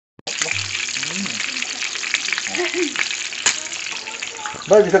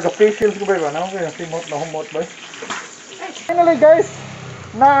Bay, bisa ka facials ko bay ba? Naman kayo, simot na humot bay. Finally guys,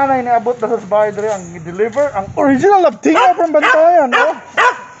 naanay niabot na sa bahay dali ang deliver ang original Labtingaw from Bantayan, no?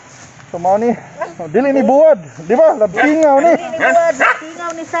 So mao ni, dili ni Buwad, di ba? Labtingaw ni.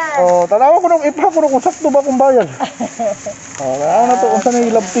 Labtingaw ni sir. Oh, tanaw ko nung ipa ko kung sakto ba kung bayad. Oh, tanaw na to kung saan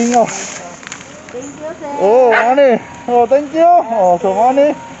yung Labtingaw. Thank you sir. Oh, ani. Oh, thank you. Oh, so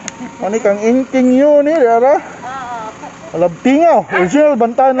ani. Ani kang Lalinka Yu ni, dara. Labtingaw, original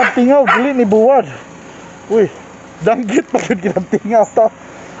Bantayan Labtingaw, dili ni Buwad. Uy, danggit pa gud Labtingaw to.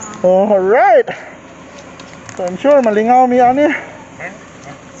 Alright. So I'm sure malingaw mi ani.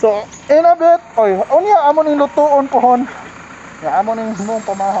 So, in a bit, oy, unya amo ning lutuon pohon. Ya amo ning mong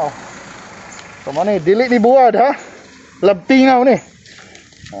pamahaw. So man ni dili ni Buwad ha. Labtingaw ni.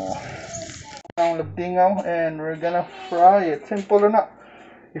 Ang Labtingaw and we're gonna fry it. Simple na.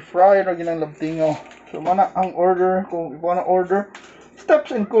 I-fry ra ginang Labtingaw. So mana ang order kung you wanna order. Steps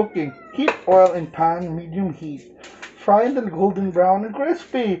in cooking. Heat oil in pan, medium heat. Fry until golden brown and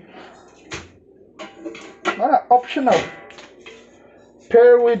crispy. Mana optional.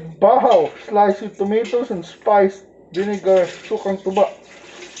 Pair with bahaw, slice with tomatoes and spice, vinegar, sukang tuba.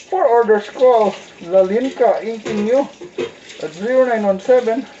 For orders, call Lalinka Yu at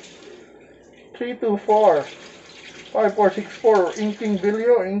 0917-324-5464 Inking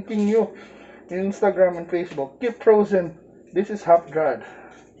Bilyo or Inking Yu Instagram and Facebook. Keep frozen. This is half dried.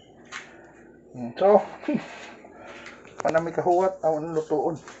 So, panami kahuwat ang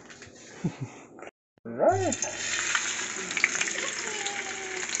lutuon. Right.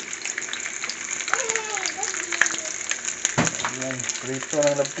 Yan, prito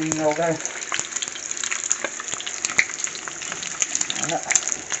ng Labtingaw guys. Ano?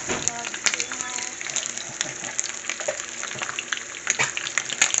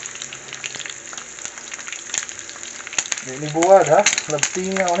 Hindi Buwad ha,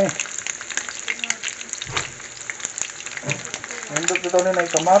 Labtingaw ni. Nandot ito na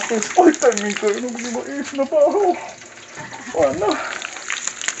yung kamatis. Uy, timing ko, inog ni mais na pa ako. Ano?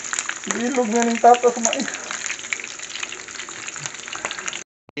 Bilog na ng tatas mais.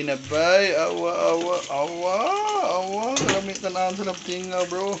 Inabay, awa. Kalamit na naan sa Labtingaw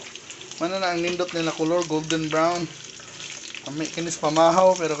bro. Mana na ang nindot nila color, golden brown. Kami kinis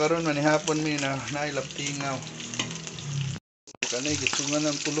pamahaw, pero karon manihapon mi na naay Labtingaw. Kanay, gisungan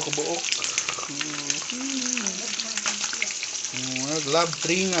ng tulo ka buok.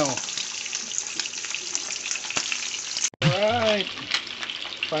 Labtingaw. Alright.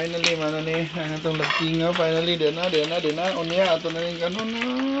 Finally, mana ni ang itong Labtingaw. Finally, di na. Unya, ato na rin gano'n na.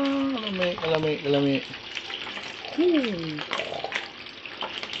 Kalami.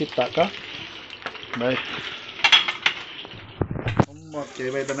 Kita ka? Bye. Okay,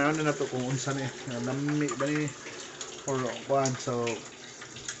 bye. Tanawan na ito kung unsa ni. Lami ba ni? Or one. So,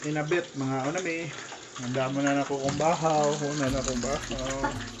 in a bit, mga unami. Handa mo na ako kung bahaw.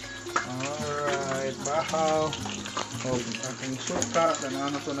 Alright, bahaw. Oh, ating suka. Tanawan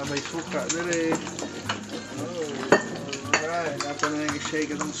na ito na may suka dire. Oh, alright. Ato na yung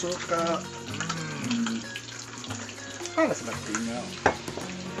shake itong suka. Para sa Labtingaw.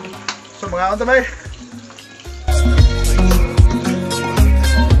 So, mga untamay.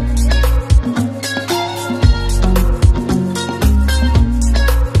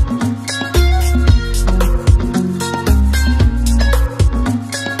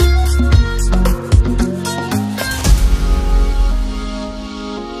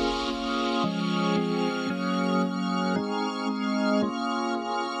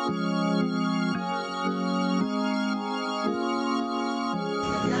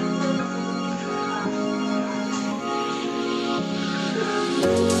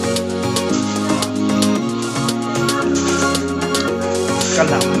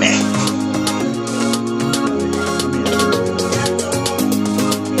 Kalami.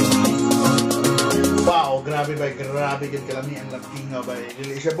 Wow, grabe gid kalami ang Labtingaw bay.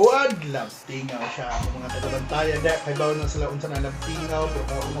 Dili siya Buwad, Labtingaw siya. Kung mga taga-Bantayan dek, kay bawo na sila unsa na Labtingaw,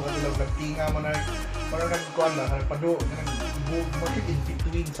 pero kung mga tilaw Labtingaw man para nagkuan la, padu nang in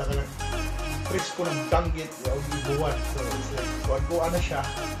between sa kanang presko ng danggit o Buwad. So it's like kuan na siya.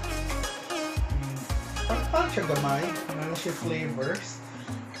 Parang siya gamay, ano siya flavors.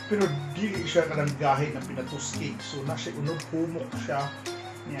 Pero dili siya kanang gahi na pinatuskig. So na siya unog humok siya.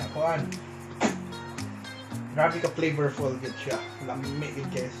 Niya kuan. Grabe ka flavorful gid siya. Lami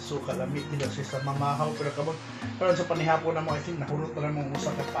gid kay suka, lami gid siya sa mamahaw pero karon sa panihapon na mo I think nahurot na mo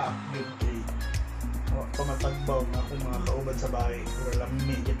usa ka pa gid kay pamatagbaw na akong mga kauban sa bahay. Pero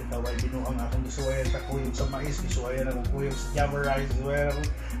lami gid daway binuang akong gisuwayan sa kuyog sa mais, gisuwayan akong kuyog sa java rice, gisuwayan akong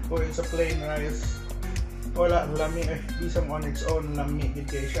kuyog sa plain rice. Wala, lami eh. Isang on its own, lami gid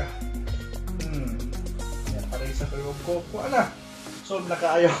kay siya. Yan, para isa kayo ko. Ano? So,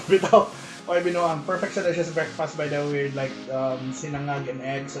 nakaayaw bitaw. Okay, binuang. Perfect sa siya sa breakfast by the way. Like, sinangag and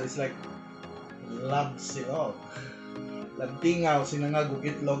egg. So, it's like, Labtingaw, sinangag, ug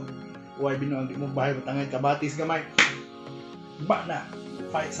itlog. Okay, binuang. Di mo bahay, matangay, kabatis, gamay. Ba na.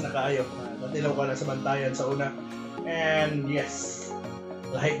 Fights na kaayo. Natilaw ka na sa Bantayan sa una. And, yes.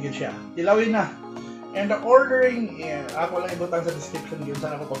 Lahit yun siya. Tilawin na. And the ordering, ako lang ibutang sa description yun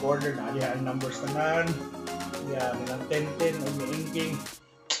saan ako pag-order na. Diyan ang numbers naman. Yan, nilang 10-10 o may inking.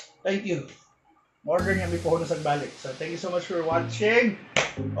 Thank you. Order niya, may puhunan sa balik. So, thank you so much for watching.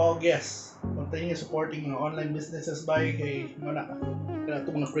 Oh, yes. Continue supporting mga online businesses by kay mga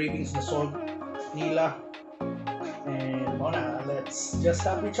ito mga cravings na solve nila. And mga let's just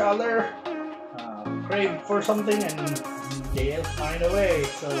help each other. Crave for something and they'll find a way.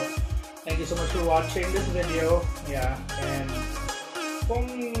 So, thank you so much for watching this video. Yeah, and kung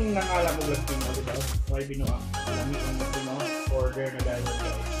nangalam mo Labtingaw, diba? Why binuang? Alam ang Labtingaw, order na guys.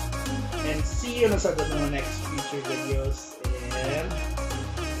 And see you na sa mga next future videos. And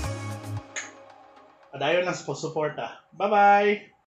padayon lang sa support. Bye-bye!